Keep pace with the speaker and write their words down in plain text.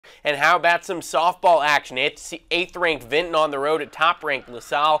And how about some softball action? It's 8th-ranked Vinton on the road at top-ranked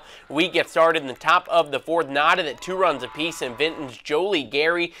LaSalle. We get started in the top of the 4th, knotted at 2 runs apiece, and Vinton's Jolie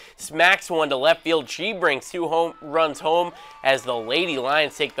Gary smacks one to left field. She brings 2 runs home as the Lady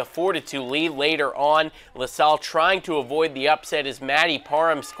Lions take the 4-2 lead. Later on, LaSalle trying to avoid the upset as Maddie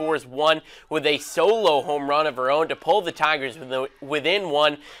Parham scores 1 with a solo home run of her own to pull the Tigers within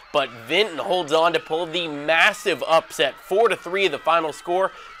 1, but Vinton holds on to pull the massive upset. 4-3 the final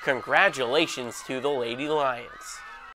score. Congratulations to the Lady Lions.